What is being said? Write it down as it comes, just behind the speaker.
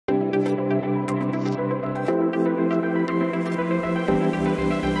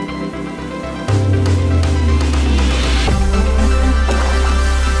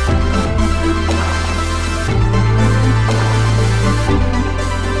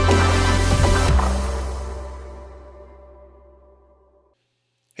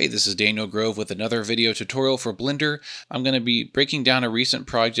Hey, this is Daniel Grove with another video tutorial for Blender. I'm going to be breaking down a recent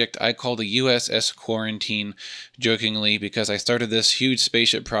project I call the USS Quarantine, jokingly, because I started this huge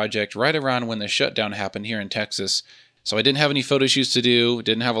spaceship project right around when the shutdown happened here in Texas. So I didn't have any photo shoots to do,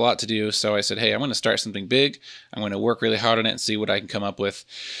 didn't have a lot to do, so I said, hey, I'm going to start something big. I'm going to work really hard on it and see what I can come up with.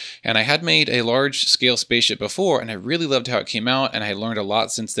 And I had made a large-scale spaceship before, and I really loved how it came out, and I learned a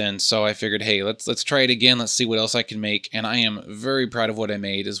lot since then, so I figured, hey, let's try it again, let's see what else I can make, and I am very proud of what I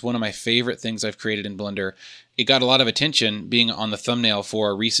made. It's one of my favorite things I've created in Blender. It got a lot of attention being on the thumbnail for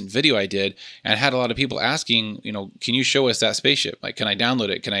a recent video I did, and I had a lot of people asking, can you show us that spaceship? Like, can I download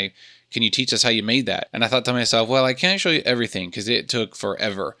it? Can you teach us how you made that? And I thought to myself, well, I can't show you everything because it took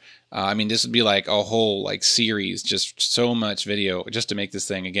forever. This would be like a whole series, just so much video just to make this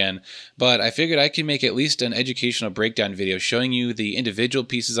thing again. But I figured I could make at least an educational breakdown video showing you the individual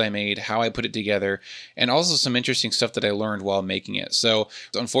pieces I made, how I put it together, and also some interesting stuff that I learned while making it. So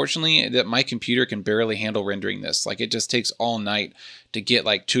unfortunately, that my computer can barely handle rendering this. It just takes all night to get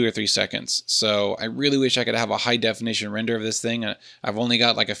 2 or 3 seconds. So I really wish I could have a high definition render of this thing. I've only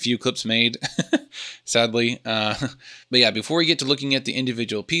got a few clips made, sadly. But yeah, before we get to looking at the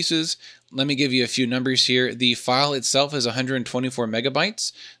individual pieces, let me give you a few numbers here. The file itself is 124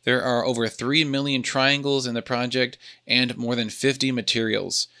 megabytes. There are over 3 million triangles in the project and more than 50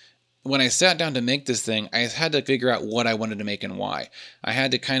 materials. When I sat down to make this thing, I had to figure out what I wanted to make and why. I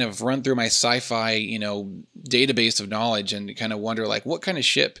had to kind of run through my sci-fi, database of knowledge and kind of wonder, what kind of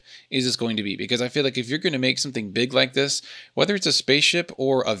ship is this going to be? Because I feel like if you're going to make something big like this, whether it's a spaceship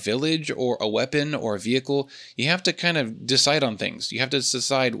or a village or a weapon or a vehicle, you have to kind of decide on things. You have to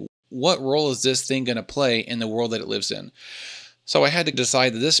decide what role is this thing going to play in the world that it lives in. So I had to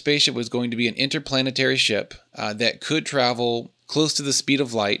decide that this spaceship was going to be an interplanetary ship that could travel close to the speed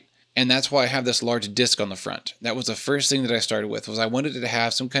of light. And that's why I have this large disc on the front. That was the first thing that I started with, was I wanted it to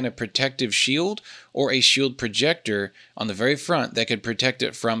have some kind of protective shield or a shield projector on the very front that could protect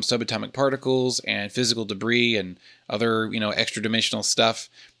it from subatomic particles and physical debris and other, extra dimensional stuff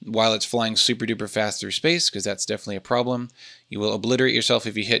while it's flying super duper fast through space, because that's definitely a problem. You will obliterate yourself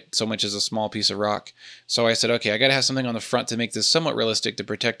if you hit so much as a small piece of rock. So I said, okay, I got to have something on the front to make this somewhat realistic to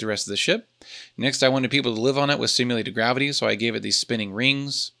protect the rest of the ship. Next, I wanted people to live on it with simulated gravity, so I gave it these spinning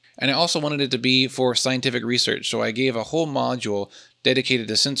rings. And I also wanted it to be for scientific research, so I gave a whole module dedicated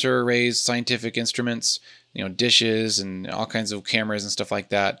to sensor arrays, scientific instruments, dishes, and all kinds of cameras and stuff like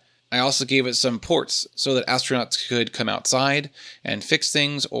that. I also gave it some ports so that astronauts could come outside and fix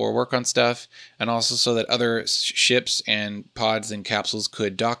things or work on stuff, and also so that other ships and pods and capsules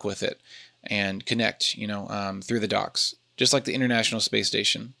could dock with it and connect, through the docks, just like the International Space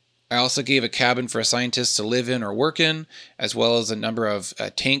Station. I also gave a cabin for scientists to live in or work in, as well as a number of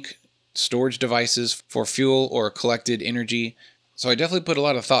tank storage devices for fuel or collected energy. So I definitely put a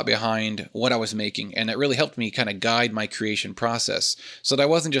lot of thought behind what I was making, and it really helped me kind of guide my creation process so that I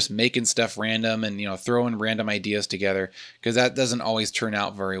wasn't just making stuff random and throwing random ideas together, because that doesn't always turn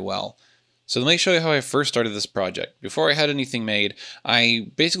out very well. So let me show you how I first started this project. Before I had anything made,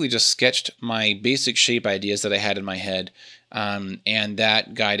 I basically just sketched my basic shape ideas that I had in my head, and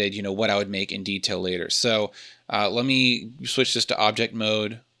that guided, what I would make in detail later. So let me switch this to object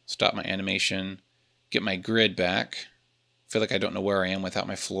mode, stop my animation, get my grid back. I feel like I don't know where I am without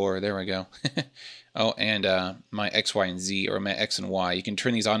my floor. There we go. Oh, and my X, Y, and Z, or my X and Y. You can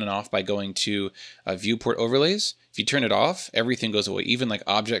turn these on and off by going to viewport overlays. If you turn it off, everything goes away, even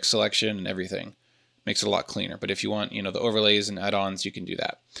object selection and everything. Makes it a lot cleaner. But if you want, the overlays and add-ons, you can do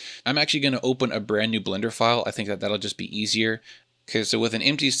that. I'm actually going to open a brand new Blender file. I think that'll just be easier. Okay, so with an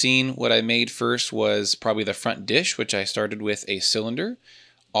empty scene, what I made first was probably the front dish, which I started with a cylinder.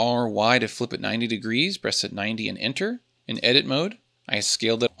 RY to flip it 90 degrees, press it 90 and enter. In edit mode, I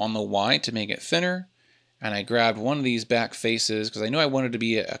scaled it on the Y to make it thinner. And I grabbed one of these back faces because I knew I wanted to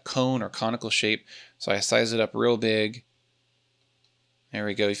be a cone or conical shape. So I sized it up real big. There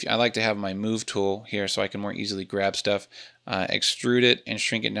we go. I like to have my move tool here so I can more easily grab stuff. Extrude it and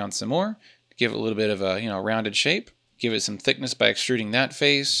shrink it down some more. Give it a little bit of a rounded shape. Give it some thickness by extruding that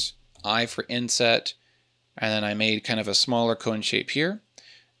face. I for inset. And then I made kind of a smaller cone shape here.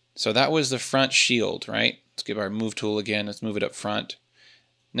 So that was the front shield, right? Let's give our move tool again. Let's move it up front.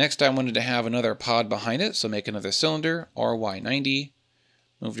 Next, I wanted to have another pod behind it, so make another cylinder, RY90.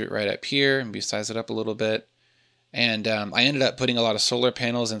 Moved it right up here and size it up a little bit. And I ended up putting a lot of solar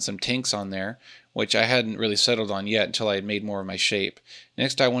panels and some tanks on there, which I hadn't really settled on yet until I had made more of my shape.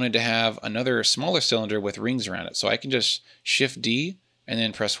 Next, I wanted to have another smaller cylinder with rings around it, so I can just Shift D and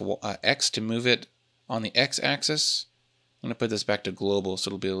then press X to move it on the X axis. I'm going to put this back to global so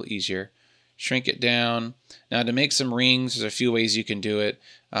it'll be a little easier. shrink it down. Now to make some rings, there's a few ways you can do it.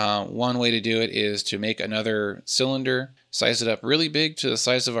 One way to do it is to make another cylinder, size it up really big to the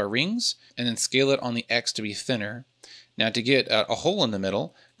size of our rings, and then scale it on the X to be thinner. Now to get a hole in the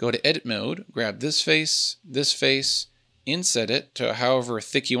middle, go to edit mode, grab this face, inset it to however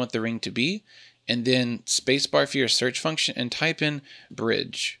thick you want the ring to be, and then spacebar for your search function and type in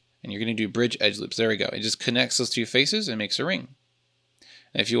bridge. And you're going to do bridge edge loops. There we go. It just connects those two faces and makes a ring.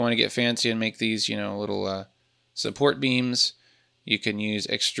 And if you want to get fancy and make these, little support beams, you can use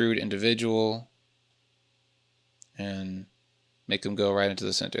extrude individual and make them go right into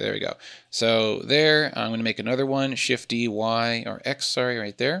the center. There we go. So there, I'm going to make another one, Shift D, Y, or X, sorry,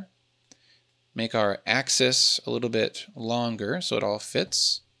 right there. Make our axis a little bit longer so it all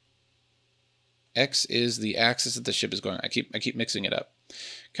fits. X is the axis that the ship is going on. I keep mixing it up.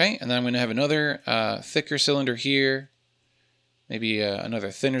 Okay, and then I'm going to have another thicker cylinder here. Maybe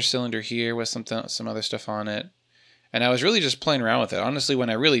another thinner cylinder here with some other stuff on it. And I was really just playing around with it. Honestly, when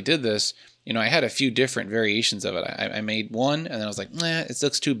I really did this, I had a few different variations of it. I made one, and then I was like, nah, it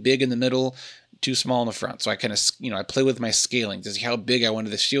looks too big in the middle, too small in the front. So I kind of, I play with my scaling to see how big I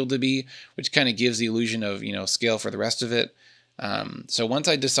wanted the shield to be, which kind of gives the illusion of, scale for the rest of it. So once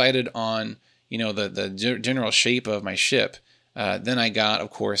I decided on, the general shape of my ship, then I got, of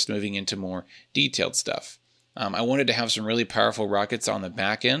course, moving into more detailed stuff. I wanted to have some really powerful rockets on the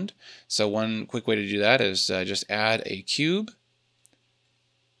back end. So one quick way to do that is just add a cube,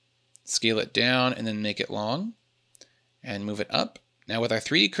 scale it down, and then make it long, and move it up. Now with our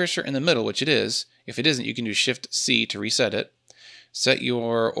 3D cursor in the middle, which it is, if it isn't, you can do Shift-C to reset it. Set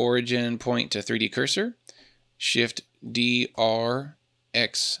your origin point to 3D cursor, Shift-D, R,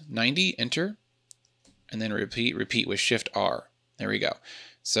 X, 90, enter, and then repeat with Shift-R. There we go.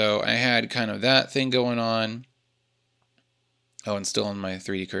 So I had kind of that thing going on. Oh, and still on my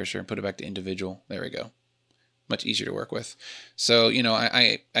 3D cursor. Put it back to individual. There we go. Much easier to work with. So,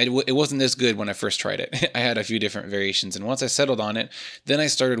 it wasn't this good when I first tried it. I had a few different variations. And once I settled on it, then I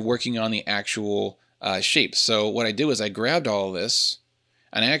started working on the actual shape. So what I did was I grabbed all of this,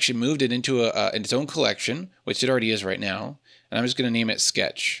 and I actually moved it into its own collection, which it already is right now. And I'm just going to name it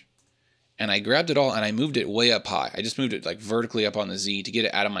Sketch. And I grabbed it all and I moved it way up high. I just moved it like vertically up on the Z to get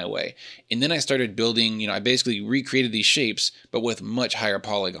it out of my way. And then I started building, I basically recreated these shapes, but with much higher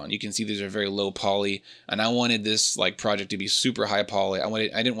polygon. You can see these are very low poly, and I wanted this project to be super high poly.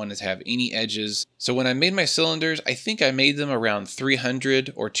 I didn't want it to have any edges. So when I made my cylinders, I think I made them around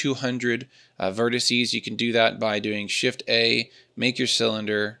 300 or 200 vertices. You can do that by doing Shift A, make your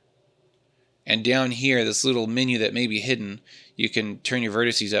cylinder. And down here, this little menu that may be hidden, you can turn your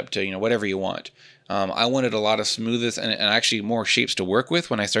vertices up to whatever you want. I wanted a lot of smoothness and actually more shapes to work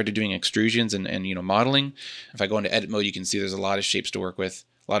with when I started doing extrusions and modeling. If I go into edit mode, you can see there's a lot of shapes to work with,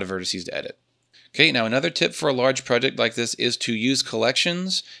 a lot of vertices to edit. Okay, now another tip for a large project like this is to use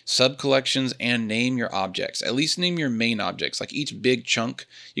collections, sub-collections, and name your objects. At least name your main objects. Like each big chunk,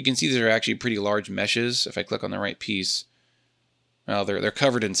 you can see these are actually pretty large meshes. If I click on the right piece, well, they're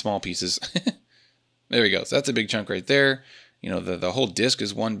covered in small pieces. There we go. So that's a big chunk right there. The whole disk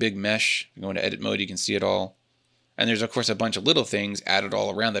is one big mesh. If you go into edit mode, you can see it all. And there's, of course, a bunch of little things added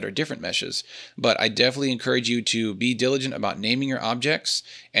all around that are different meshes. But I definitely encourage you to be diligent about naming your objects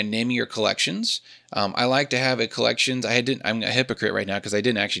and naming your collections. I like to have a collections. I'm a hypocrite right now because I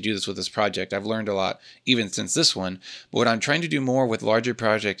didn't actually do this with this project. I've learned a lot even since this one. But what I'm trying to do more with larger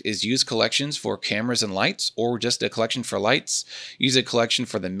projects is use collections for cameras and lights, or just a collection for lights. Use a collection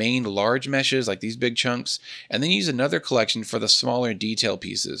for the main large meshes like these big chunks, and then use another collection for the smaller detail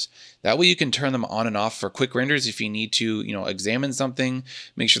pieces. That way you can turn them on and off for quick renders if you need to, examine something,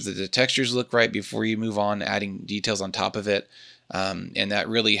 make sure that the textures look right before you move on adding details on top of it. And that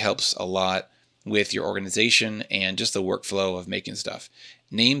really helps a lot with your organization and just the workflow of making stuff.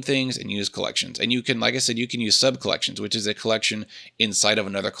 Name things and use collections. And you can, like I said, you can use sub-collections, which is a collection inside of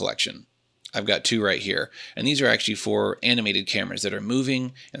another collection. I've got two right here. And these are actually for animated cameras that are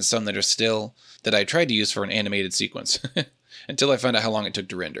moving and some that are still, that I tried to use for an animated sequence until I found out how long it took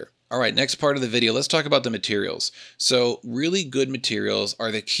to render. All right, next part of the video, let's talk about the materials. So really good materials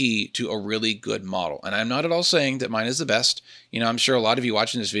are the key to a really good model. And I'm not at all saying that mine is the best. I'm sure a lot of you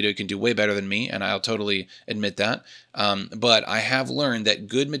watching this video can do way better than me, and I'll totally admit that. But I have learned that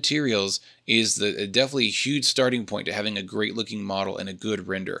good materials is definitely a huge starting point to having a great looking model and a good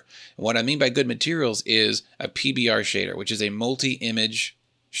render. And what I mean by good materials is a PBR shader, which is a multi-image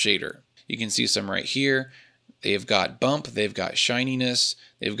shader. You can see some right here. They've got bump, they've got shininess,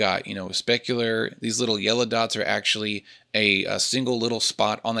 they've got, specular. These little yellow dots are actually a single little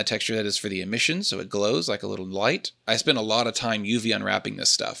spot on the texture that is for the emission, so it glows like a little light. I spent a lot of time UV unwrapping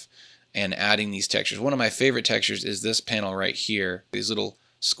this stuff. and adding these textures. One of my favorite textures is this panel right here. These little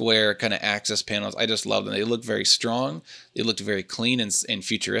square kind of axis panels. I just love them. They look very strong. They look very clean and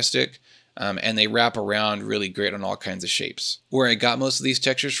futuristic. And they wrap around really great on all kinds of shapes. Where I got most of these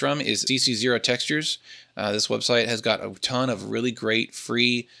textures from is CC0 Textures. This website has got a ton of really great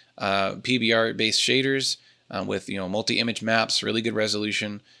free PBR-based shaders with multi-image maps, really good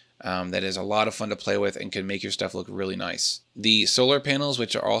resolution. That is a lot of fun to play with and can make your stuff look really nice. The solar panels,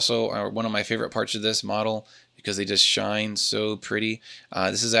 which are one of my favorite parts of this model because they just shine so pretty.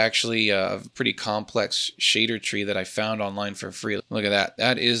 This is actually a pretty complex shader tree that I found online for free. Look at that.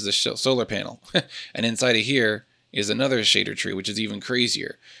 That is the solar panel. And inside of here is another shader tree, which is even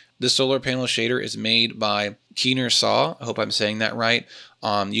crazier. This solar panel shader is made by Keener Saw. I hope I'm saying that right.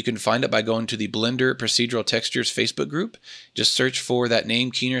 You can find it by going to the Blender Procedural Textures Facebook group. Just search for that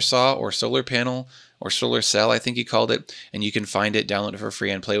name, Keener Saw, or solar panel, or solar cell, I think he called it, and you can find it, download it for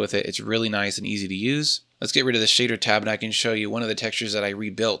free, and play with it. It's really nice and easy to use. Let's get rid of the shader tab, and I can show you one of the textures that I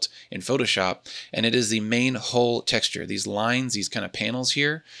rebuilt in Photoshop, and it is the main hull texture. These lines, these kind of panels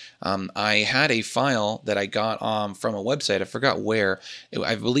here. I had a file that I got from a website. I forgot where.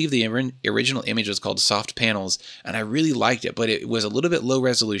 I believe the original image was called Soft Panels, and I really liked it, but it was a little bit low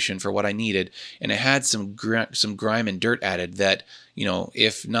resolution for what I needed, and it had some grime and dirt added that,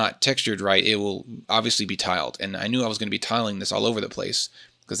 if not textured right, it will obviously be tiled. And I knew I was going to be tiling this all over the place,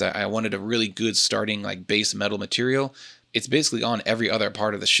 because I wanted a really good starting base metal material. It's basically on every other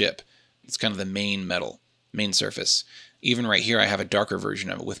part of the ship. It's kind of the main surface. Even right here I have a darker version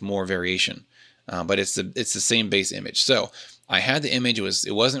of it with more variation, but it's the same base image. So I had the image,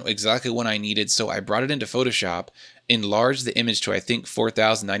 it wasn't exactly what I needed, so I brought it into Photoshop, enlarged the image to I think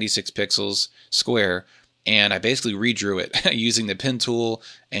 4096 pixels square, and I basically redrew it using the pen tool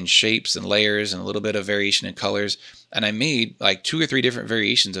and shapes and layers and a little bit of variation in colors. And I made 2 or 3 different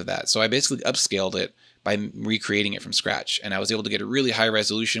variations of that. So I basically upscaled it by recreating it from scratch. And I was able to get a really high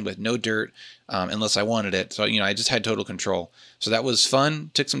resolution with no dirt unless I wanted it. So, I just had total control. So that was fun,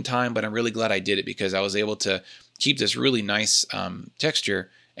 took some time, but I'm really glad I did it because I was able to keep this really nice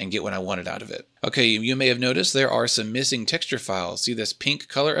texture and get what I wanted out of it. Okay, you may have noticed there are some missing texture files. See this pink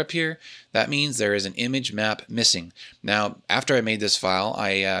color up here? That means there is an image map missing. Now, after I made this file,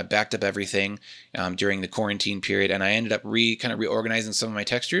 I backed up everything during the quarantine period, and I ended up kind of reorganizing some of my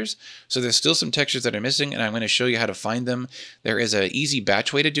textures. So there's still some textures that are missing, and I'm going to show you how to find them. There is an easy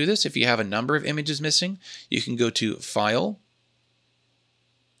batch way to do this. If you have a number of images missing, you can go to File,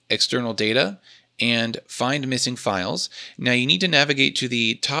 External Data, and find missing files. Now you need to navigate to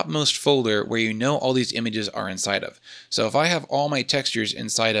the topmost folder where all these images are inside of. So if I have all my textures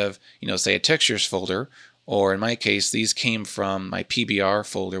inside of, say a textures folder, or in my case, these came from my PBR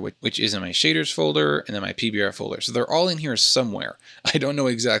folder, which is in my shaders folder, and then my PBR folder. So they're all in here somewhere. I don't know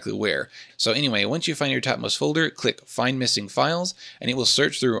exactly where. So anyway, once you find your topmost folder, click Find Missing Files, and it will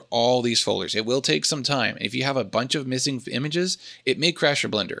search through all these folders. It will take some time. If you have a bunch of missing images, it may crash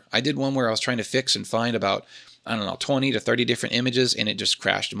your Blender. I did one where I was trying to fix and find about, 20 to 30 different images, and it just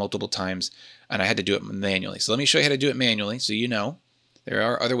crashed multiple times, and I had to do it manually. So let me show you how to do it manually so you know. There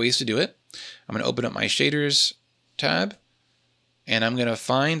are other ways to do it. I'm going to open up my shaders tab, and I'm going to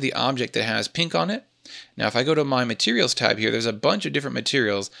find the object that has pink on it. Now if I go to my materials tab here, there's a bunch of different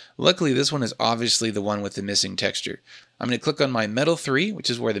materials. Luckily this one is obviously the one with the missing texture. I'm going to click on my Metal 3, which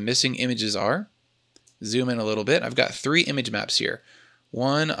is where the missing images are. Zoom in a little bit. I've got 3 image maps here.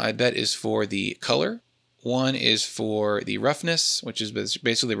 One I bet is for the color. One is for the roughness, which is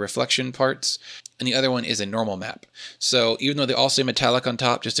basically reflection parts, and the other one is a normal map. So even though they all say metallic on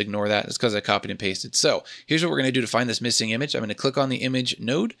top, just ignore that. It's because I copied and pasted. So here's what we're going to do to find this missing image. I'm going to click on the image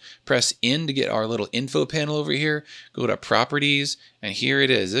node, press N to get our little info panel over here, go to Properties, and here it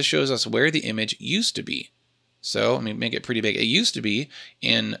is. This shows us where the image used to be. So let me make it pretty big. It used to be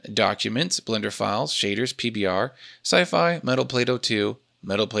in Documents, Blender Files, Shaders, PBR, Sci-Fi, Metal Plate 02,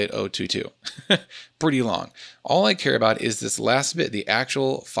 Metal Plate 022. Pretty long. All I care about is this last bit, the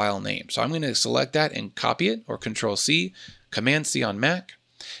actual file name. So I'm going to select that and copy it, or Control C, Command C on Mac.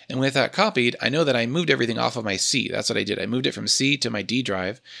 And with that copied, I know that I moved everything off of my C. That's what I did. I moved it from C to my D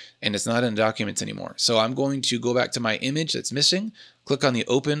drive, and it's not in Documents anymore. So I'm going to go back to my image that's missing, click on the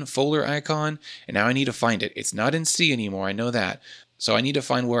Open Folder icon, and now I need to find it. It's not in C anymore, I know that. So I need to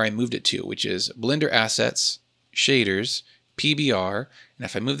find where I moved it to, which is Blender Assets, Shaders, PBR, and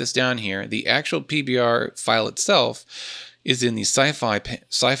if I move this down here, the actual PBR file itself is in the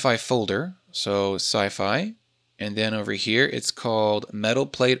sci-fi folder, so sci-fi, and then over here it's called Metal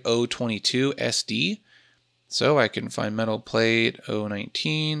Plate 022 SD, so I can find Metal Plate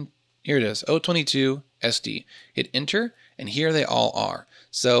 019, here it is, 022 SD. Hit enter, and here they all are.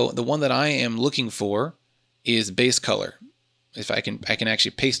 So the one that I am looking for is base color. If I can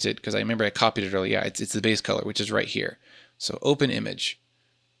actually paste it, because I remember I copied it earlier. Yeah, it's the base color, which is right here. So open image,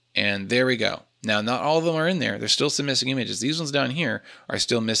 and there we go. Now, not all of them are in there. There's still some missing images. These ones down here are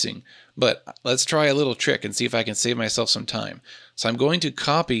still missing. But let's try a little trick and see if I can save myself some time. So I'm going to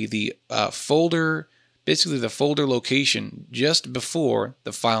copy the folder, basically the folder location just before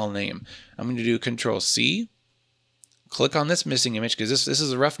the file name. I'm going to do Control-C, click on this missing image, because this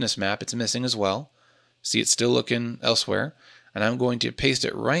is a roughness map. It's missing as well. See, it's still looking elsewhere. And I'm going to paste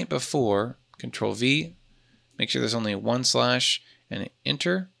it right before Control-V. Make sure there's only one slash and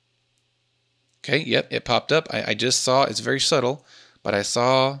enter. Okay, yep, it popped up. I just saw, it's very subtle, but I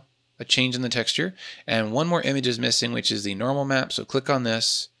saw a change in the texture. And one more image is missing, which is the normal map. So click on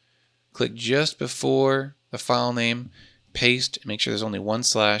this, click just before the file name, paste, make sure there's only one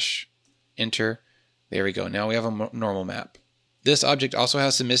slash, enter. There we go. Now we have a normal map. This object also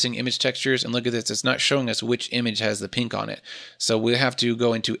has some missing image textures, and look at this, it's not showing us which image has the pink on it. So we have to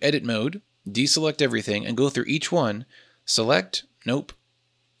go into edit mode, deselect everything, and go through each one, select, nope,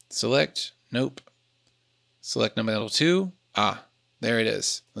 select, nope, select metal 2, there it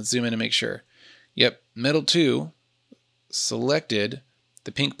is. Let's zoom in and make sure. Yep, metal 2 selected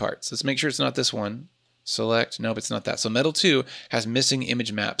the pink parts. Let's make sure it's not this one. Select, nope, it's not that. So metal 2 has missing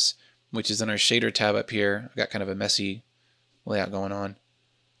image maps, which is in our shader tab up here. I've got kind of a messy layout going on.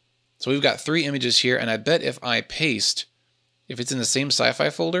 So we've got 3 images here, and I bet if I paste, if it's in the same sci-fi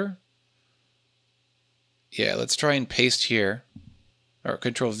folder, yeah, let's try and paste here, or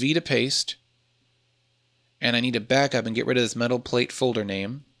Control-V to paste, and I need to back up and get rid of this metal plate folder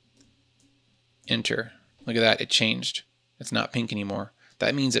name, enter. Look at that, it changed. It's not pink anymore.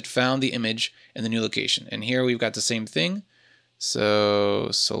 That means it found the image in the new location. And here we've got the same thing. So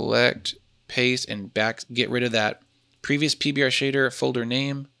select, paste, and back, get rid of that previous PBR shader folder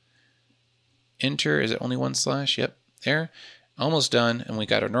name, enter. Is it only one slash? Yep, there. Almost done, and we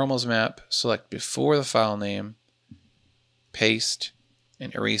got our normals map. Select before the file name, paste,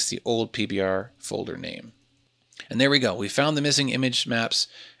 and erase the old PBR folder name. And there we go. We found the missing image maps,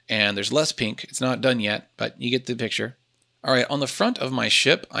 and there's less pink. It's not done yet, but you get the picture. All right, on the front of my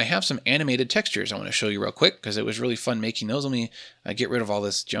ship, I have some animated textures I want to show you real quick, because it was really fun making those. Let me get rid of all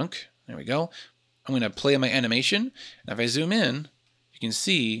this junk. There we go. I'm going to play my animation, and if I zoom in, you can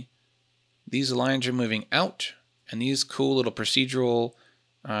see these lines are moving out, and these cool little procedural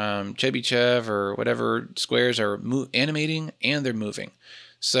Chebyshev or whatever squares are animating, and they're moving.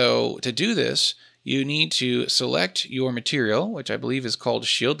 So to do this, you need to select your material, which I believe is called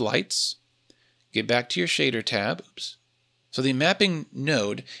Shield Lights. Get back to your shader tab. Oops. So the mapping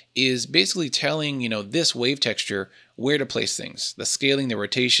node is basically telling, this wave texture where to place things. The scaling, the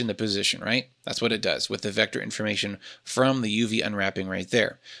rotation, the position, right? That's what it does with the vector information from the UV unwrapping right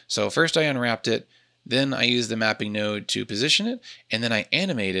there. So first I unwrapped it, then I used the mapping node to position it, and then I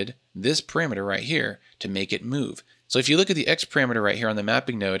animated this parameter right here to make it move. So if you look at the X parameter right here on the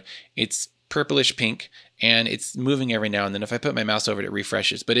mapping node, it's purplish pink, and it's moving every now and then. If I put my mouse over it, it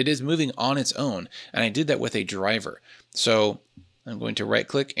refreshes, but it is moving on its own, and I did that with a driver. So I'm going to right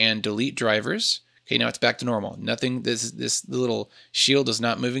click and delete drivers. Okay, now it's back to normal. Nothing, this little shield is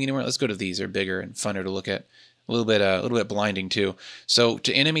not moving anymore. Let's go to these. They're bigger and funner to look at. A little bit blinding too. So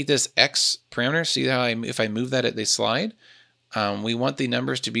to animate this X parameter, see how if I move that, they slide. We want the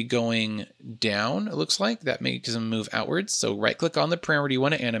numbers to be going down, it looks like. That makes them move outwards. So right click on the parameter you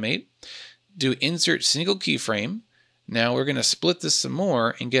want to animate. Do insert single keyframe. Now we're going to split this some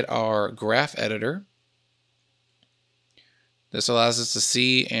more and get our graph editor. This allows us to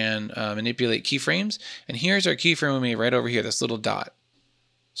see and manipulate keyframes. And here's our keyframe we made right over here, this little dot.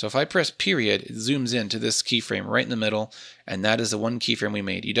 So if I press period, it zooms into this keyframe right in the middle, and that is the one keyframe we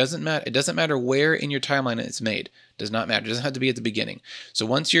made. It doesn't matter where in your timeline it's made. It does not matter. It doesn't have to be at the beginning. So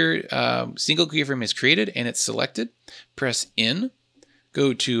once your single keyframe is created and it's selected, press in,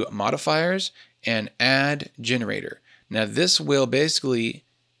 go to modifiers, and add generator. Now this will basically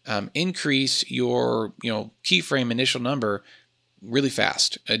increase your keyframe initial number really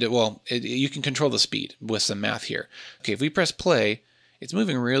fast. You can control the speed with some math here. Okay, if we press play, it's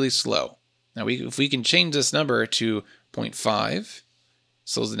moving really slow. Now, if we can change this number to 0.5,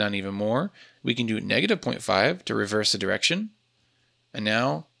 slows it down even more. We can do negative 0.5 to reverse the direction. And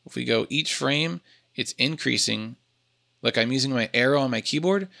now, if we go each frame, it's increasing. Look, I'm using my arrow on my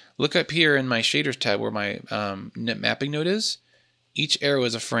keyboard. Look up here in my shaders tab where my mapping node is. Each arrow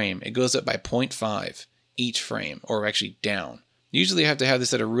is a frame. It goes up by 0.5 each frame, or actually down. Usually you have to have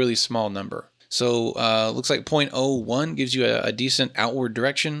this at a really small number. So looks like 0.01 gives you a decent outward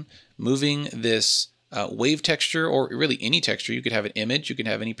direction, moving this wave texture, or really any texture. You could have an image, you can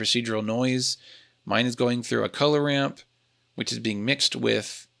have any procedural noise. Mine is going through a color ramp, which is being mixed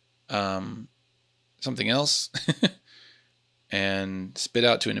with something else and spit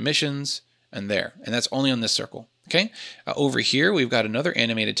out to an emissions, and there. And that's only on this circle. Okay. Over here, we've got another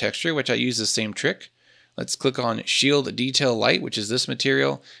animated texture, which I use the same trick. Let's click on Shield Detail Light, which is this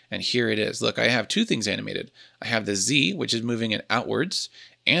material, and here it is. Look, I have two things animated. I have the Z, which is moving it outwards,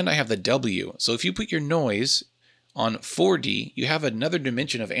 and I have the W. So if you put your noise on 4D, you have another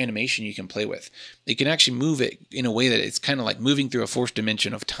dimension of animation you can play with. You can actually move it in a way that it's kind of like moving through a fourth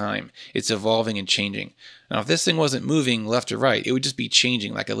dimension of time. It's evolving and changing. Now, if this thing wasn't moving left to right, it would just be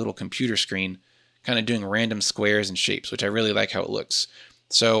changing like a little computer screen, kind of doing random squares and shapes, which I really like how it looks.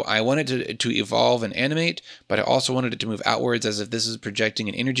 So I wanted to evolve and animate, but I also wanted it to move outwards as if this is projecting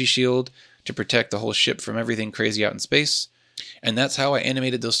an energy shield to protect the whole ship from everything crazy out in space. And that's how I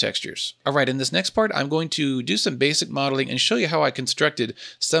animated those textures. All right, in this next part, I'm going to do some basic modeling and show you how I constructed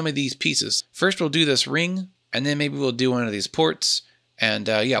some of these pieces. First, we'll do this ring, and then maybe we'll do one of these ports. And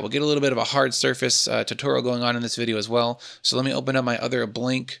yeah, we'll get a little bit of a hard surface tutorial going on in this video as well. So let me open up my other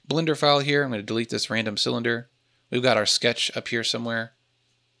blank Blender file here. I'm going to delete this random cylinder. We've got our sketch up here somewhere.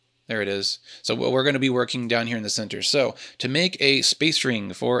 There it is. So we're going to be working down here in the center. So to make a space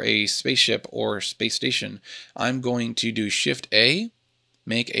ring for a spaceship or space station, I'm going to do Shift A,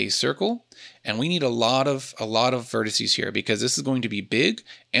 make a circle, and we need a lot of vertices here because this is going to be big,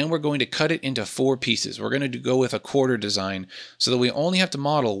 and we're going to cut it into 4 pieces. We're going to go with a quarter design so that we only have to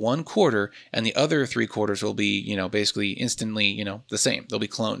model 1 quarter, and the other 3 quarters will be, basically instantly, the same. They'll be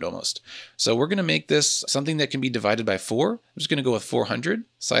cloned almost. So we're going to make this something that can be divided by 4. I'm just going to go with 400,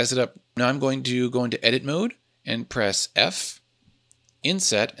 size it up. Now I'm going to go into edit mode and press F,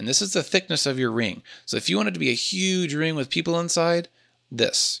 inset, and this is the thickness of your ring. So if you want it to be a huge ring with people inside,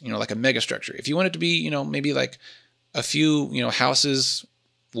 this, like a mega structure. If you want it to be, maybe like a few, houses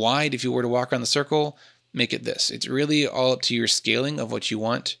wide, if you were to walk around the circle, make it this. It's really all up to your scaling of what you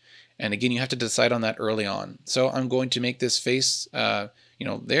want. And again, you have to decide on that early on. So I'm going to make this face, there.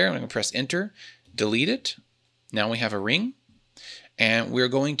 I'm going to press enter, delete it. Now we have a ring, and we're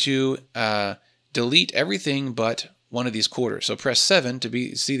going to delete everything but one of these quarters. So press 7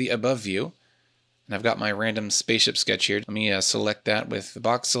 to see the above view. And I've got my random spaceship sketch here. Let me select that with the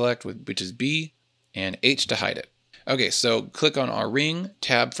box select, which is B, and H to hide it. Okay, so click on our ring,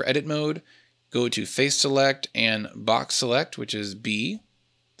 tab for edit mode, go to face select and box select, which is B.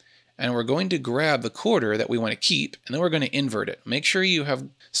 And we're going to grab the quarter that we want to keep, and then we're going to invert it. Make sure you have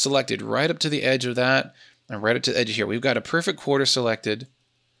selected right up to the edge of that, and right up to the edge of here. We've got a perfect quarter selected.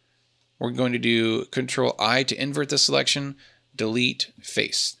 We're going to do Control I to invert the selection, delete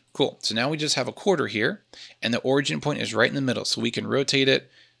face. Cool. So now we just have a quarter here, and the origin point is right in the middle, so we can rotate it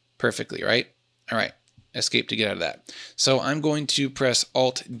perfectly, right? All right. Escape to get out of that. So I'm going to press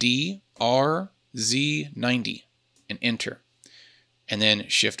Alt-D, R, Z, 90, and enter. And then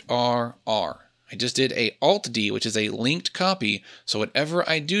Shift-R, R. I just did a Alt-D, which is a linked copy, so whatever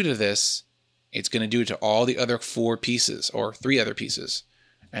I do to this, it's going to do it to all the other 4 pieces, or 3 other pieces.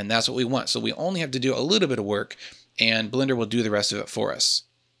 And that's what we want. So we only have to do a little bit of work, and Blender will do the rest of it for us.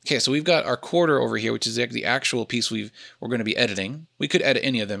 Okay, so we've got our quarter over here, which is the actual piece we're going to be editing. We could edit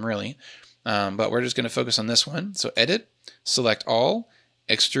any of them, really, but we're just going to focus on this one. So edit, select all,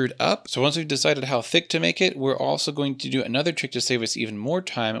 extrude up. So once we've decided how thick to make it, we're also going to do another trick to save us even more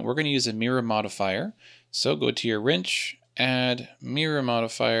time, and we're going to use a mirror modifier. So go to your wrench, add mirror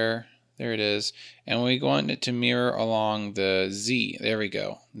modifier. There it is. And we want it to mirror along the Z. There we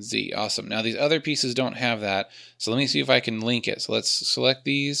go. Z. Awesome. Now these other pieces don't have that. So let me see if I can link it. So let's select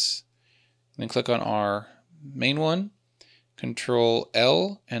these. Then click on our main one. Control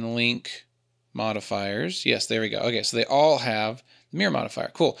L and link modifiers. Yes, there we go. Okay, so they all have the mirror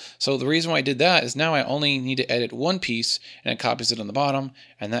modifier. Cool. So the reason why I did that is now I only need to edit one piece, and it copies it on the bottom,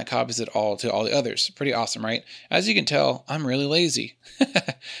 and that copies it all to all the others. Pretty awesome, right? As you can tell, I'm really lazy.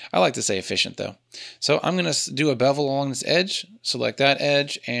 I like to say efficient, though. So I'm going to do a bevel along this edge, select that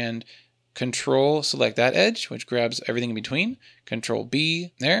edge, and Control, select that edge, which grabs everything in between. Control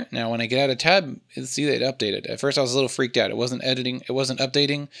B, there. Now when I get out of tab, you'll see that it updated. At first I was a little freaked out. It wasn't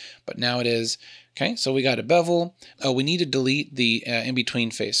updating, but now it is. Okay, so we got a bevel. Oh, we need to delete the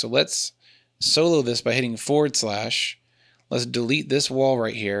in-between face. So let's solo this by hitting /. Let's delete this wall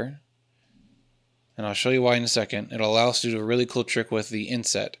right here. And I'll show you why in a second. It'll allow us to do a really cool trick with the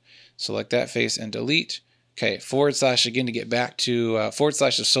inset. Select that face and delete. Okay, / again to get back to /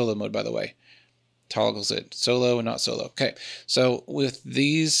 is solo mode, by the way. Toggles it. Solo and not solo. Okay, so with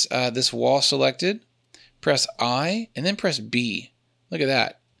this wall selected, press I and then press B. Look at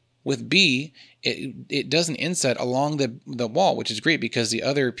that. With B, it does an inset along the wall, which is great because the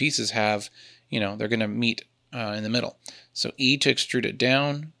other pieces have, they're going to meet in the middle. So E to extrude it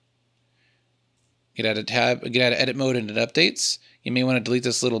down. Get out of edit mode and it updates. You may want to delete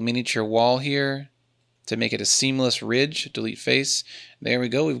this little miniature wall here to make it a seamless ridge. Delete face. There we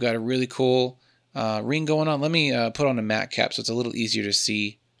go. We've got a really cool ring going on. Let me put on a matte cap so it's a little easier to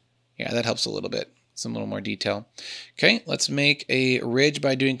see. Yeah, that helps a little bit. Some little more detail. Okay, let's make a ridge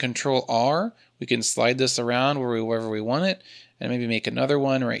by doing Control R. We can slide this around wherever we want it, and maybe make another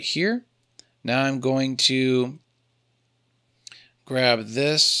one right here. Now I'm going to grab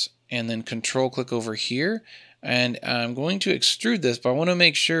this and then Control click over here, and I'm going to extrude this, but I want to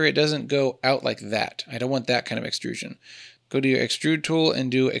make sure it doesn't go out like that. I don't want that kind of extrusion. Go to your extrude tool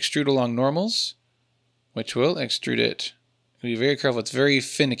and do extrude along normals, which will extrude it. Be very careful. It's very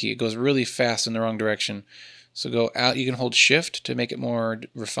finicky. It goes really fast in the wrong direction. So go out. You can hold Shift to make it more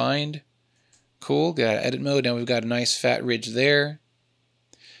refined. Cool. Got edit mode. Now we've got a nice fat ridge there.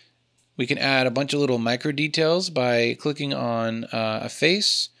 We can add a bunch of little micro details by clicking on a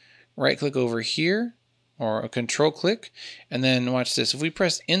face. Right click over here, or a control click, and then watch this. If we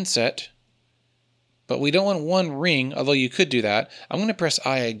press Inset, but we don't want one ring, although you could do that. I'm going to press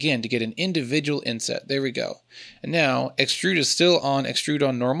I again to get an individual inset. There we go. And now extrude is still on extrude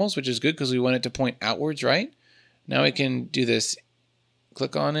on normals, which is good because we want it to point outwards, right? Now we can do this.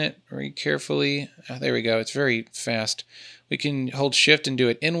 Click on it very carefully. There we go. It's very fast. We can hold Shift and do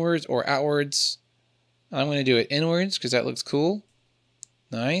it inwards or outwards. I'm going to do it inwards because that looks cool.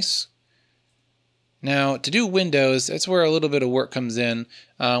 Nice. Now, to do windows, that's where a little bit of work comes in.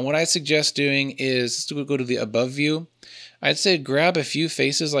 What I suggest doing is to go to the above view. I'd say grab a few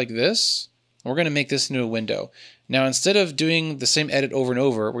faces like this. We're going to make this into a window. Now, instead of doing the same edit over and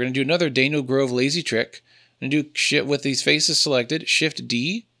over, we're going to do another Daniel Grove lazy trick. I'm going to do Shift with these faces selected, Shift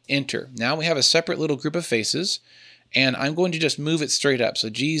D, Enter. Now we have a separate little group of faces, and I'm going to just move it straight up. So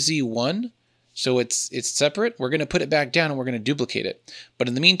GZ1. So it's separate. We're going to put it back down and we're going to duplicate it. But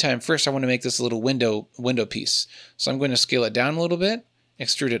in the meantime, first I want to make this a little window piece. So I'm going to scale it down a little bit,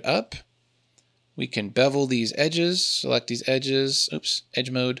 extrude it up. We can bevel these edges, select these edges. Oops,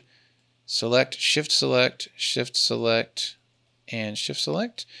 edge mode. Select, Shift select, and Shift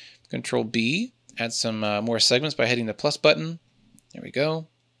select. Control B. Add some more segments by hitting the plus button. There we go.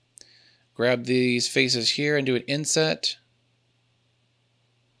 Grab these faces here and do an inset.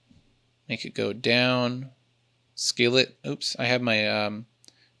 Make it go down, scale it. Oops, I have my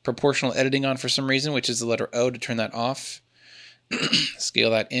proportional editing on for some reason, which is the letter O to turn that off.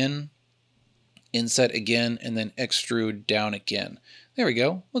 Scale that in, inset again, and then extrude down again. There we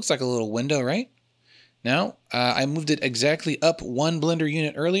go. Looks like a little window, right? Now, I moved it exactly up one Blender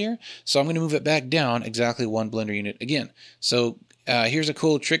unit earlier, so I'm going to move it back down exactly one Blender unit again. So here's a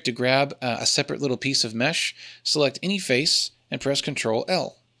cool trick to grab a separate little piece of mesh, select any face, and press Control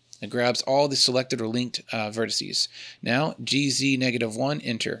L. It grabs all the selected or linked vertices. Now, GZ-1,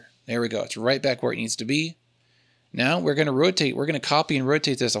 enter. There we go. It's right back where it needs to be. Now we're going to rotate. We're going to copy and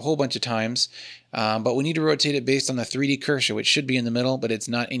rotate this a whole bunch of times, but we need to rotate it based on the 3D cursor, which should be in the middle, but it's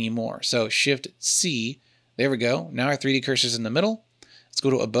not anymore. So Shift-C. There we go. Now our 3D cursor is in the middle. Let's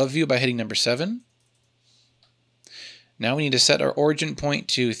go to above view by hitting number 7. Now we need to set our origin point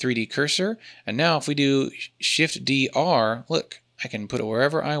to 3D cursor. And now if we do Shift-D-R, look, I can put it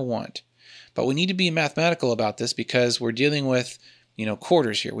wherever I want. But we need to be mathematical about this because we're dealing with,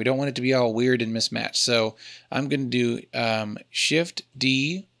 quarters here. We don't want it to be all weird and mismatched. So I'm going to do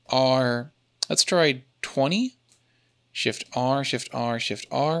Shift-D-R. Let's try 20. Shift-R, Shift-R,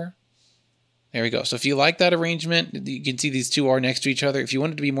 Shift-R. There we go. So if you like that arrangement, you can see these two are next to each other. If you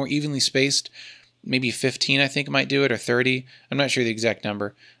want it to be more evenly spaced, maybe 15 I think might do it, or 30. I'm not sure the exact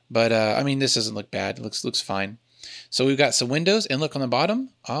number. But, I mean, this doesn't look bad. It looks fine. So we've got some windows, and look on the bottom.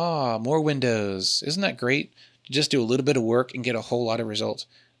 More windows. Isn't that great? Just do a little bit of work and get a whole lot of results.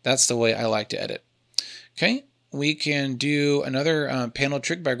 That's the way I like to edit. Okay, we can do another panel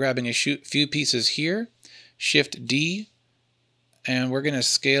trick by grabbing a few pieces here. Shift-D, and we're going to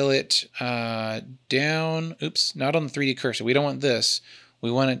scale it down. Oops, not on the 3D cursor. We don't want this.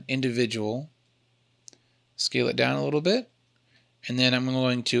 We want an individual. Scale it down a little bit, and then I'm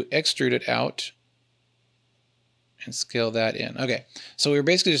going to extrude it out and scale that in. Okay, so we're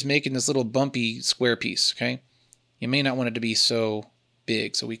basically just making this little bumpy square piece, okay? You may not want it to be so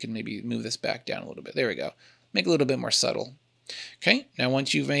big, so we can maybe move this back down a little bit. There we go. Make it a little bit more subtle. Okay, now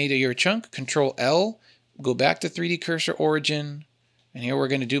once you've made your chunk, Control L, go back to 3D cursor origin, and here we're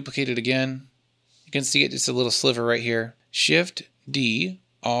going to duplicate it again. You can see it, just a little sliver right here. Shift-D,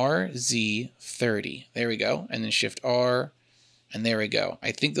 RZ30. There we go, and then Shift-R, And there we go.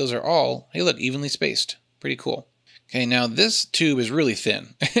 I think those are all, hey look, evenly spaced. Pretty cool. Okay, now this tube is really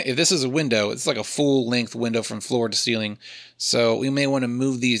thin. If this is a window, it's like a full length window from floor to ceiling. So we may want to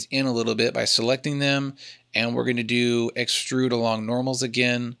move these in a little bit by selecting them. And we're going to do extrude along normals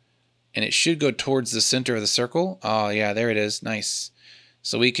again. And it should go towards the center of the circle. Oh yeah, there it is. Nice.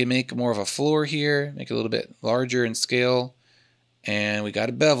 So we can make more of a floor here, make it a little bit larger in scale. And we got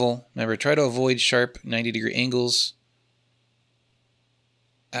a bevel. Remember, try to avoid sharp 90-degree angles.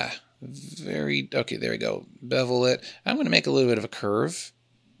 Okay, there we go. Bevel it. I'm going to make a little bit of a curve.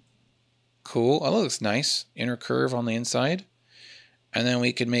 Cool. Oh, that looks nice. Inner curve on the inside. And then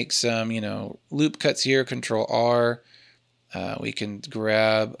we can make some, loop cuts here, Control R. We can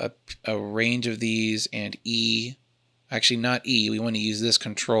grab a range of these and E. Actually, not E. We want to use this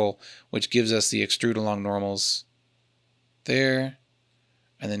Control, which gives us the extrude along normals. There.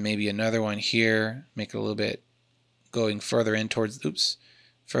 And then maybe another one here. Make it a little bit going further in towards,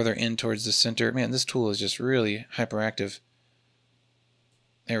 further in towards the center. Man, this tool is just really hyperactive.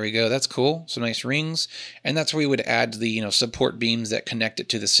 There we go. That's cool. Some nice rings. And that's where we would add the support beams that connect it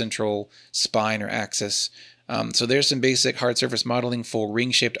to the central spine or axis. So there's some basic hard surface modeling for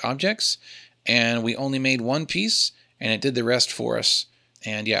ring-shaped objects. And we only made one piece, and it did the rest for us.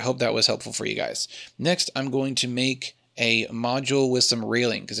 And yeah, I hope that was helpful for you guys. Next, I'm going to make a module with some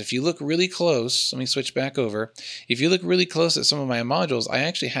railing, because if you look really close, let me switch back over. If you look really close at some of my modules, I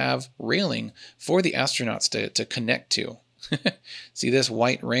actually have railing for the astronauts to connect to. See this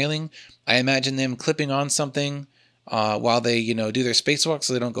white railing? I imagine them clipping on something while they do their spacewalk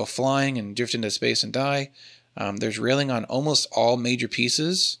so they don't go flying and drift into space and die. There's railing on almost all major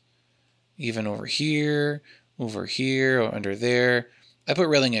pieces, even over here, or under there. I put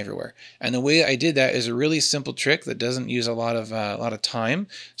railing everywhere, and the way I did that is a really simple trick that doesn't use a lot of time.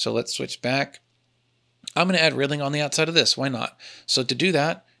 So let's switch back. I'm going to add railing on the outside of this. Why not? So to do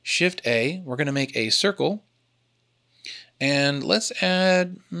that, Shift A. We're going to make a circle, and let's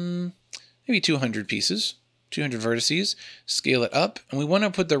add maybe 200 pieces, 200 vertices. Scale it up, and we want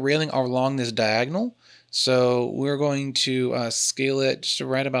to put the railing along this diagonal. So we're going to scale it just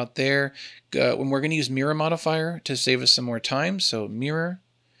right about there. When we're going to use mirror modifier to save us some more time. So mirror,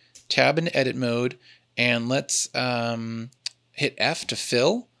 tab into edit mode, and let's hit F to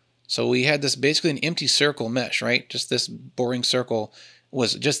fill. So we had this basically an empty circle mesh, right? Just this boring circle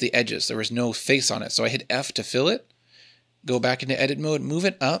was just the edges. There was no face on it. So I hit F to fill it. Go back into edit mode, move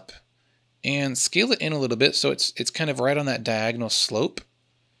it up, and scale it in a little bit so it's kind of right on that diagonal slope.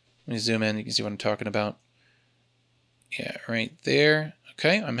 Let me zoom in, you can see what I'm talking about. Yeah, right there.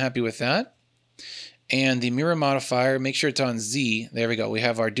 Okay, I'm happy with that. And the mirror modifier, make sure it's on Z. There we go. We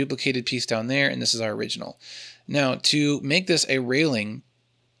have our duplicated piece down there, and this is our original. Now, to make this a railing,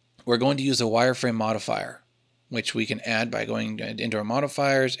 we're going to use a wireframe modifier, which we can add by going into our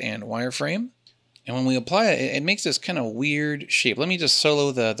modifiers and wireframe. And when we apply it, it makes this kind of weird shape. Let me just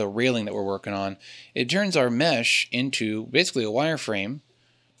solo the railing that we're working on. It turns our mesh into basically a wireframe.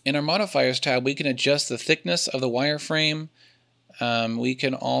 In our modifiers tab, we can adjust the thickness of the wireframe. We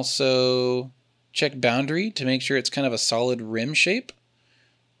can also check boundary to make sure it's kind of a solid rim shape.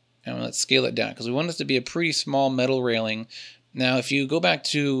 And let's scale it down because we want this to be a pretty small metal railing. Now, if you go back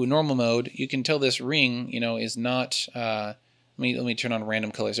to normal mode, you can tell this ring, is not. Let me turn on random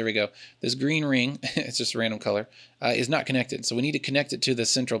colors. There we go. This green ring, it's just a random color, is not connected. So we need to connect it to the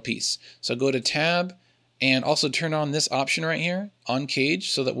central piece. So go to tab. And also turn on this option right here, on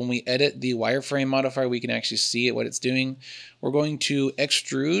cage, so that when we edit the wireframe modifier, we can actually see what it's doing. We're going to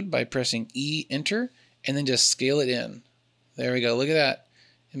extrude by pressing E, enter, and then just scale it in. There we go, look at that.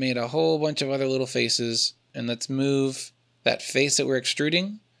 It made a whole bunch of other little faces. And let's move that face that we're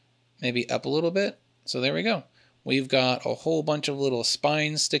extruding maybe up a little bit. So there we go. We've got a whole bunch of little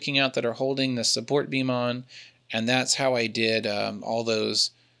spines sticking out that are holding the support beam on. And that's how I did all those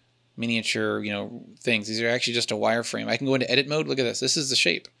miniature, things. These are actually just a wireframe. I can go into edit mode. Look at this. This is the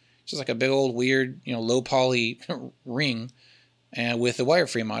shape. It's just like a big old weird, low poly ring, and with the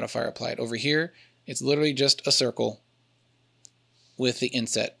wireframe modifier applied. Over here, it's literally just a circle with the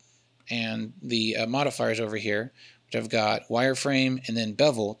inset, and the modifiers over here, which I've got wireframe and then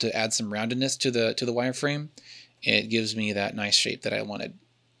bevel to add some roundedness to the wireframe. It gives me that nice shape that I wanted.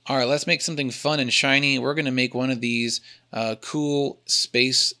 All right, let's make something fun and shiny. We're going to make one of these cool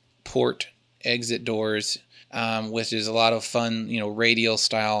space port exit doors, which is a lot of fun, radial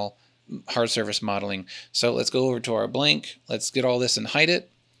style hard surface modeling. So let's go over to our blank. Let's get all this and hide it.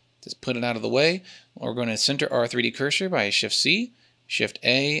 Just put it out of the way. We're going to center our 3D cursor by Shift C, Shift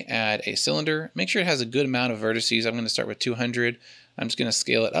A, add a cylinder. Make sure it has a good amount of vertices. I'm going to start with 200. I'm just going to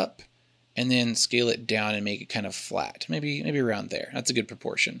scale it up and then scale it down and make it kind of flat. Maybe around there. That's a good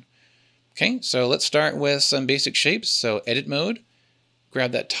proportion. Okay, so let's start with some basic shapes. So edit mode,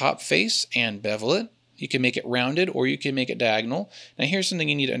 grab that top face and bevel it. You can make it rounded or you can make it diagonal. Now here's something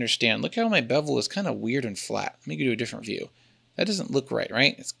you need to understand. Look how my bevel is kind of weird and flat. Let me go to a different view. That doesn't look right,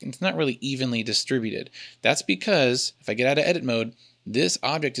 right? It's not really evenly distributed. That's because if I get out of edit mode, this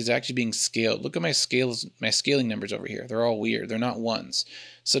object is actually being scaled. Look at my scaling numbers over here. They're all weird. They're not ones.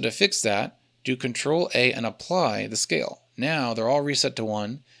 So to fix that, do Control A and apply the scale. Now they're all reset to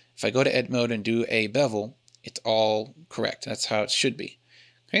 1. If I go to edit mode and do a bevel, it's all correct. That's how it should be.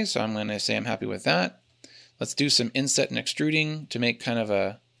 Okay, so I'm going to say I'm happy with that. Let's do some inset and extruding to make kind of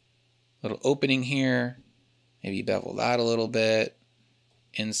a little opening here. Maybe bevel that a little bit.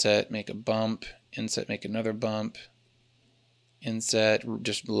 Inset, make a bump. Inset, make another bump. Inset,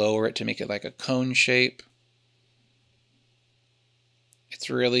 just lower it to make it like a cone shape.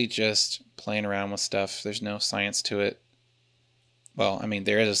 It's really just playing around with stuff. There's no science to it. Well, I mean,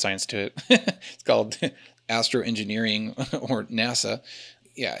 there is a science to it. It's called astroengineering or NASA.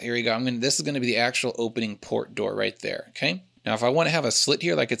 Yeah, here we go. This is going to be the actual opening port door right there. Okay. Now, if I want to have a slit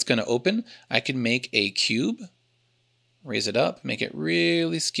here like it's going to open, I can make a cube, raise it up, make it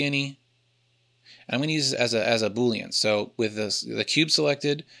really skinny. And I'm going to use this as a Boolean. So with the cube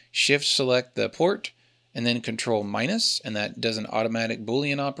selected, shift select the port, and then control minus, and that does an automatic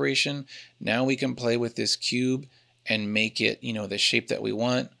Boolean operation. Now we can play with this cube and make it, the shape that we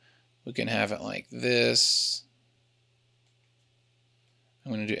want. We can have it like this.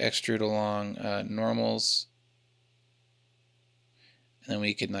 I'm going to do extrude along normals. And then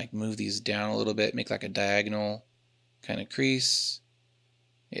we can like move these down a little bit, make like a diagonal kind of crease.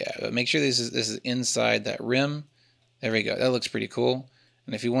 Yeah, but make sure this is inside that rim. There we go. That looks pretty cool.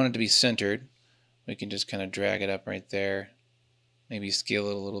 And if you want it to be centered, we can just kind of drag it up right there. Maybe scale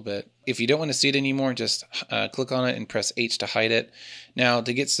it a little bit. If you don't want to see it anymore, just click on it and press H to hide it. Now,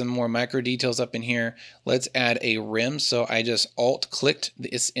 to get some more micro details up in here, let's add a rim. So I just Alt-clicked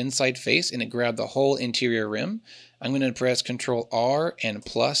its inside face and it grabbed the whole interior rim. I'm going to press Control R and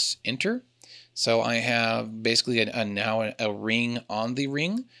plus Enter. So I have basically now a ring on the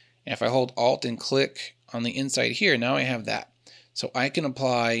ring. And if I hold Alt and click on the inside here, now I have that. So I can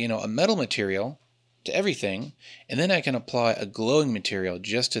apply, a metal material to everything, and then I can apply a glowing material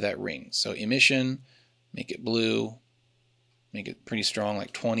just to that ring. So emission, make it blue, make it pretty strong,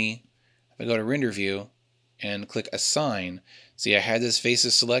 like 20. If I go to render view and click assign, see I had this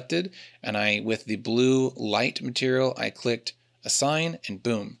faces selected, and with the blue light material, I clicked assign, and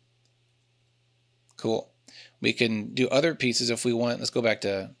boom. Cool. We can do other pieces if we want. Let's go back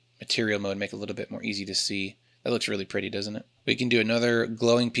to material mode, make it a little bit more easy to see. That looks really pretty, doesn't it? We can do another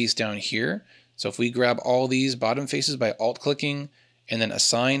glowing piece down here. So if we grab all these bottom faces by alt-clicking and then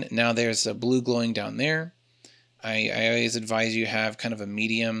assign, now there's a blue glowing down there. I always advise you have kind of a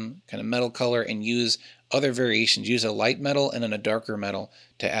medium kind of metal color and use other variations. Use a light metal and then a darker metal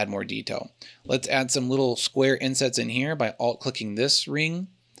to add more detail. Let's add some little square insets in here by alt-clicking this ring,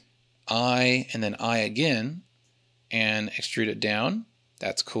 I, and then I again, and extrude it down.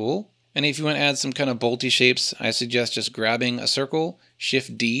 That's cool. And if you want to add some kind of bolty shapes, I suggest just grabbing a circle,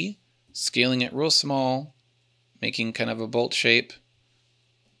 Shift D, scaling it real small, making kind of a bolt shape,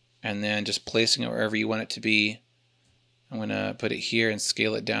 and then just placing it wherever you want it to be. I'm going to put it here and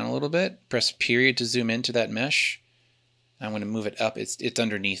scale it down a little bit. Press period to zoom into that mesh. I'm going to move it up. It's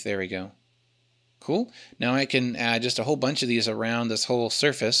underneath. There we go. Cool. Now I can add just a whole bunch of these around this whole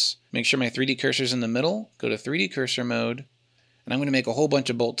surface. Make sure my 3D cursor is in the middle. Go to 3D cursor mode. And I'm going to make a whole bunch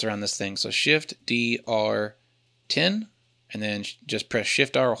of bolts around this thing. So Shift D R 10. And then just press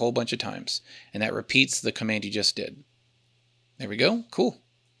Shift R a whole bunch of times. And that repeats the command you just did. There we go. Cool.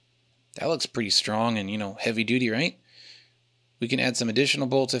 That looks pretty strong and, heavy duty, right? We can add some additional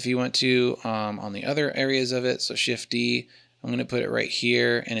bolts if you want to on the other areas of it. So Shift D. I'm going to put it right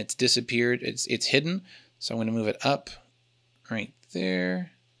here and it's disappeared. It's hidden. So I'm going to move it up right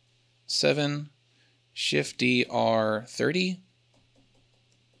there. 7. Shift D R 30.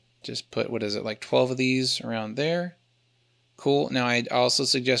 Just put, like 12 of these around there. Cool. Now I also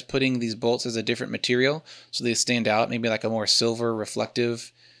suggest putting these bolts as a different material so they stand out, maybe like a more silver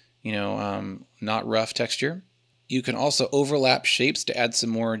reflective, not rough texture. You can also overlap shapes to add some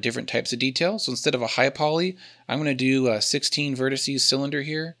more different types of detail. So instead of a high poly, I'm going to do a 16 vertices cylinder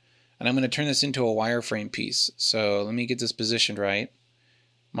here, and I'm going to turn this into a wireframe piece. So let me get this positioned right.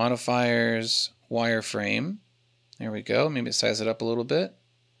 Modifiers, wireframe. There we go. Maybe size it up a little bit.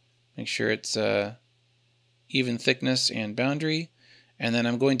 Make sure it's even thickness and boundary. And then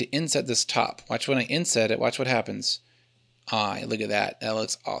I'm going to inset this top. Watch when I inset it, watch what happens. Look at that. That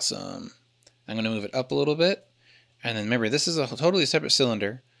looks awesome. I'm going to move it up a little bit. And then remember, this is a totally separate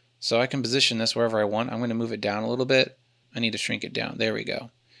cylinder, so I can position this wherever I want. I'm going to move it down a little bit. I need to shrink it down. There we go.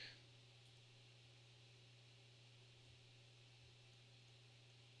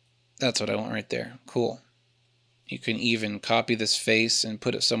 That's what I want right there. Cool. You can even copy this face and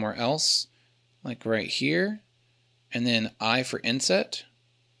put it somewhere else, like right here. And then I for inset.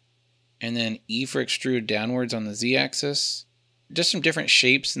 And then E for extrude downwards on the Z-axis. Just some different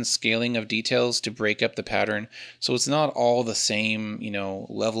shapes and scaling of details to break up the pattern. So it's not all the same,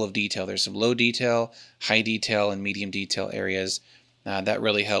 level of detail. There's some low detail, high detail, and medium detail areas. That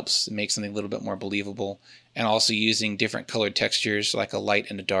really helps make something a little bit more believable. And also using different colored textures like a light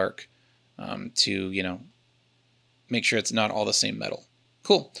and a dark to, make sure it's not all the same metal.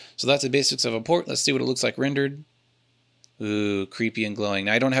 Cool. So that's the basics of a port. Let's see what it looks like rendered. Ooh, creepy and glowing.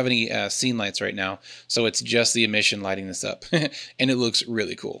 Now, I don't have any scene lights right now, so it's just the emission lighting this up. And it looks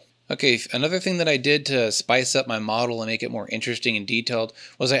really cool. Okay, another thing that I did to spice up my model and make it more interesting and detailed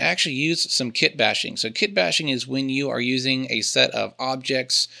was I actually used some kit bashing. So kit bashing is when you are using a set of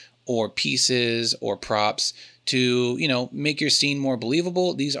objects or pieces or props to, make your scene more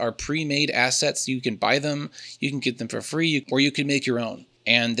believable. These are pre-made assets. You can buy them, you can get them for free, or you can make your own.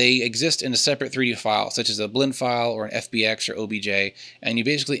 And they exist in a separate 3D file, such as a blend file or an FBX or OBJ, and you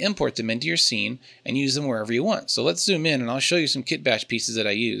basically import them into your scene and use them wherever you want. So let's zoom in and I'll show you some kit bash pieces that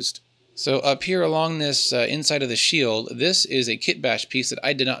I used. So up here along this inside of the shield, this is a kit bash piece that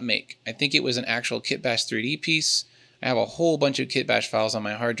I did not make. I think it was an actual kit bash 3D piece. I have a whole bunch of kit bash files on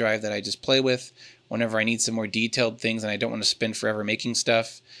my hard drive that I just play with whenever I need some more detailed things and I don't want to spend forever making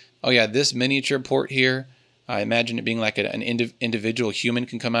stuff. Oh yeah, this miniature port here, I imagine it being like an individual human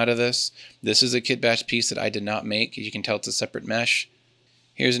can come out of this. This is a kit bash piece that I did not make. You can tell it's a separate mesh.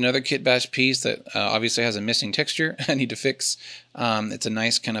 Here's another kit bash piece that obviously has a missing texture I need to fix. It's a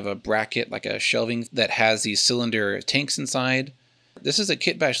nice kind of a bracket, like a shelving that has these cylinder tanks inside. This is a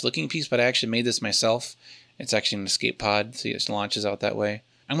kit bash looking piece, but I actually made this myself. It's actually an escape pod, so it launches out that way.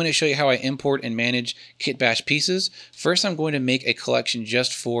 I'm going to show you how I import and manage kit bash pieces. First, I'm going to make a collection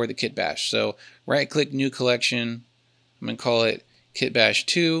just for the kit bash. So right-click New Collection. I'm going to call it Kit Bash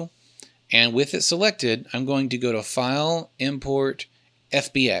 2. And with it selected, I'm going to go to File, Import,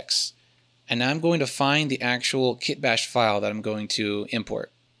 FBX. And now I'm going to find the actual kit bash file that I'm going to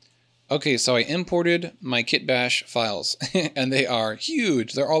import. Okay, so I imported my kit bash files, and they are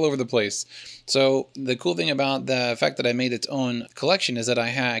huge. They're all over the place. So the cool thing about the fact that I made its own collection is that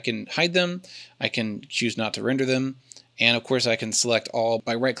I can hide them, I can choose not to render them, and of course I can select all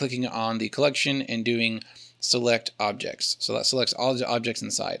by right-clicking on the collection and doing Select Objects. So that selects all the objects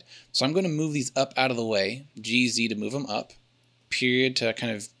inside. So I'm going to move these up out of the way, GZ to move them up, period to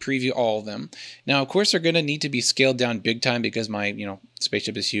kind of preview all of them. Now, of course, they're going to need to be scaled down big time because my,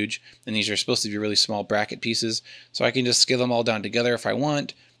 spaceship is huge, and these are supposed to be really small bracket pieces. So I can just scale them all down together if I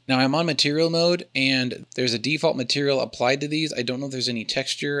want. Now I'm on material mode, and there's a default material applied to these. I don't know if there's any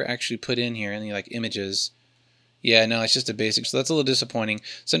texture actually put in here, any like images. Yeah, no, it's just a basic, so that's a little disappointing.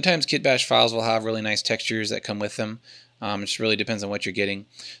 Sometimes kit bash files will have really nice textures that come with them. It just really depends on what you're getting.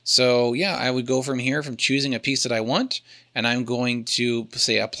 So yeah, I would go from here, from choosing a piece that I want, and I'm going to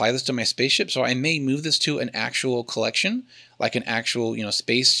say apply this to my spaceship. So I may move this to an actual collection, like an actual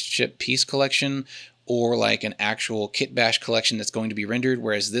spaceship piece collection, or like an actual kit bash collection that's going to be rendered,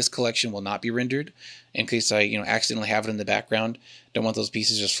 whereas this collection will not be rendered in case I accidentally have it in the background. Don't want those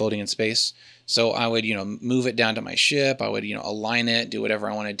pieces just floating in space. So I would move it down to my ship. I would align it, do whatever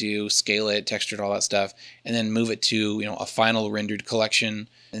I want to do, scale it, texture it, all that stuff, and then move it to a final rendered collection.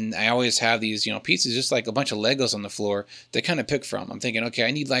 And I always have these pieces, just like a bunch of Legos on the floor, to kind of pick from. I'm thinking, okay,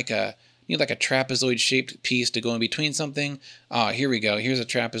 I need like a trapezoid shaped piece to go in between something. Here we go. Here's a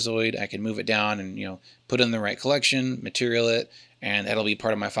trapezoid. I can move it down and put it in the right collection, material it, and that'll be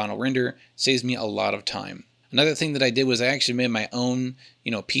part of my final render. Saves me a lot of time. Another thing that I did was I actually made my own,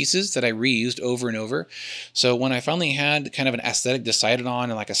 pieces that I reused over and over. So when I finally had kind of an aesthetic decided on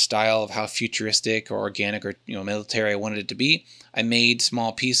and like a style of how futuristic or organic or military I wanted it to be, I made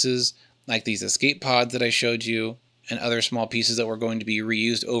small pieces like these escape pods that I showed you, and other small pieces that were going to be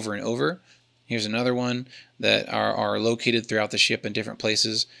reused over and over. Here's another one that are located throughout the ship in different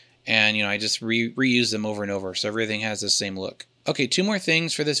places, and I just reuse them over and over, so everything has the same look. Okay, 2 more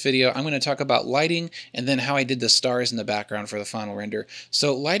things for this video. I'm going to talk about lighting and then how I did the stars in the background for the final render.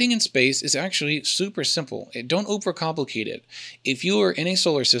 So lighting in space is actually super simple. Don't overcomplicate it. If you are in a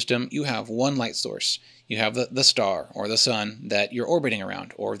solar system, you have one light source. You have the star or the sun that you're orbiting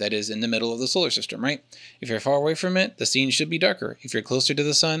around, or that is in the middle of the solar system, right? If you're far away from it, the scene should be darker. If you're closer to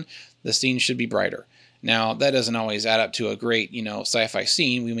the sun, the scene should be brighter. Now, that doesn't always add up to a great, sci-fi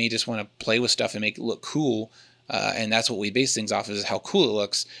scene. We may just want to play with stuff and make it look cool. And that's what we base things off of, is how cool it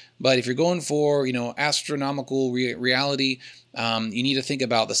looks. But if you're going for, astronomical reality, you need to think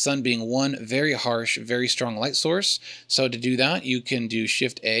about the sun being one very harsh, very strong light source. So to do that, you can do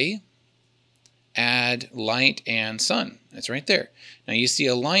Shift A, add light and sun. That's right there. Now you see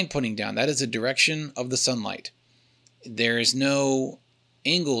a line pointing down. That is the direction of the sunlight. There is no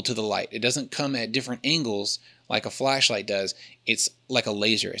angle to the light. It doesn't come at different angles like a flashlight does. It's like a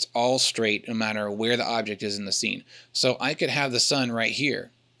laser. It's all straight no matter where the object is in the scene. So I could have the sun right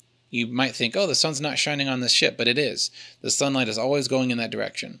here. You might think, oh, the sun's not shining on this ship, but it is. The sunlight is always going in that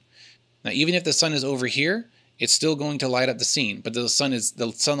direction. Now, even if the sun is over here, it's still going to light up the scene, but the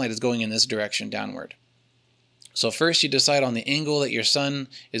sunlight is going in this direction downward. So first you decide on the angle that your sun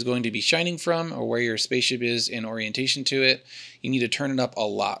is going to be shining from, or where your spaceship is in orientation to it. You need to turn it up a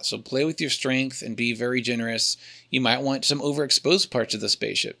lot. So play with your strength and be very generous. You might want some overexposed parts of the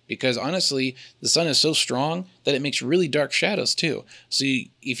spaceship, because honestly, the sun is so strong that it makes really dark shadows too. So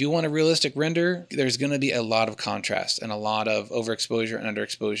if you want a realistic render, there's going to be a lot of contrast and a lot of overexposure and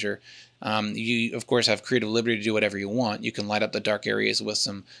underexposure. You, of course, have creative liberty to do whatever you want. You can light up the dark areas with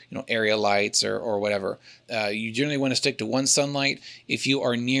some, area lights or whatever. You generally want to stick to one sunlight. If you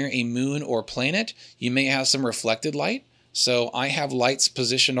are near a moon or planet, you may have some reflected light. So I have lights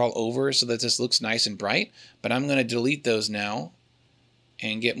positioned all over so that this looks nice and bright, but I'm going to delete those now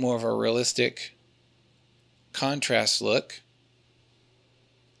and get more of a realistic contrast look.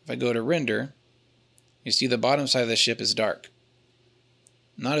 If I go to render, you see the bottom side of the ship is dark.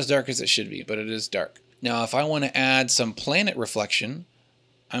 Not as dark as it should be, but it is dark. Now, if I want to add some planet reflection,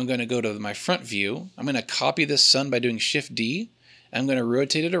 I'm going to go to my front view. I'm going to copy this sun by doing Shift D. I'm going to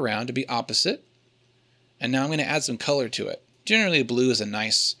rotate it around to be opposite. And now I'm going to add some color to it. Generally, blue is a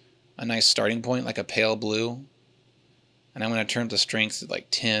nice starting point, like a pale blue. And I'm going to turn up the strength to like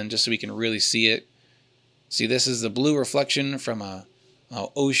 10, just so we can really see it. See, this is the blue reflection from a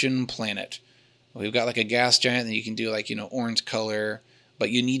ocean planet. We've got like a gas giant that you can do like, orange color. But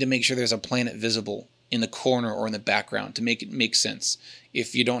you need to make sure there's a planet visible in the corner or in the background to make it make sense.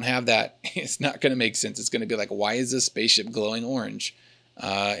 If you don't have that, it's not going to make sense. It's going to be like, why is this spaceship glowing orange?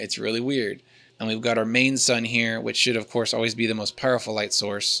 It's really weird. And we've got our main sun here, which should, of course, always be the most powerful light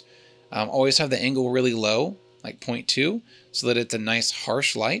source. Always have the angle really low, like 0.2, so that it's a nice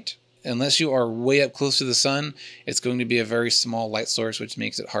harsh light. Unless you are way up close to the sun, it's going to be a very small light source, which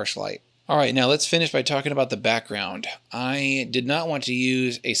makes it harsh light. All right, now let's finish by talking about the background. I did not want to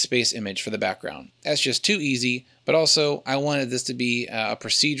use a space image for the background. That's just too easy, but also I wanted this to be a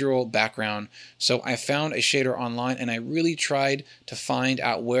procedural background. So I found a shader online and I really tried to find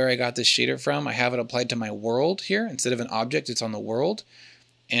out where I got this shader from. I have it applied to my world here. Instead of an object, it's on the world.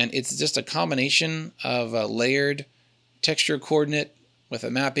 And it's just a combination of a layered texture coordinate with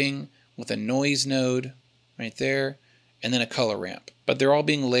a mapping, with a noise node right there, and then a color ramp. But they're all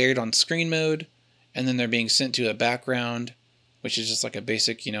being layered on screen mode, and then they're being sent to a background, which is just like a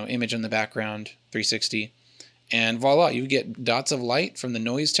basic, image on the background, 360. And voila, you get dots of light from the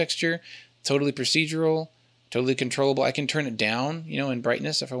noise texture, totally procedural, totally controllable. I can turn it down, in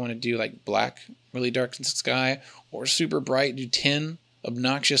brightness if I want to do like black, really dark sky, or super bright, do 10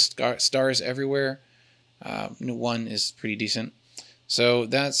 obnoxious stars everywhere. 1 is pretty decent. So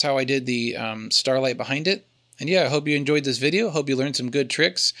that's how I did the starlight behind it. And yeah, I hope you enjoyed this video. Hope you learned some good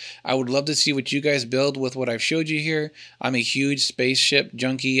tricks. I would love to see what you guys build with what I've showed you here. I'm a huge spaceship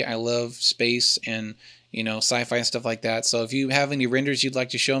junkie. I love space and, sci-fi and stuff like that. So if you have any renders you'd like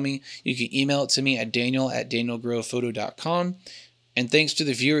to show me, you can email it to me at daniel@danielgrowphoto.com. And thanks to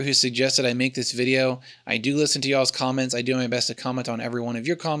the viewer who suggested I make this video. I do listen to y'all's comments. I do my best to comment on every one of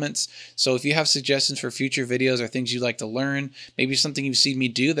your comments. So if you have suggestions for future videos or things you'd like to learn, maybe something you've seen me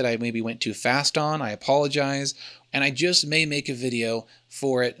do that I maybe went too fast on, I apologize. And I just may make a video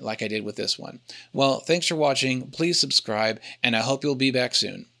for it like I did with this one. Well, thanks for watching. Please subscribe, and I hope you'll be back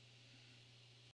soon.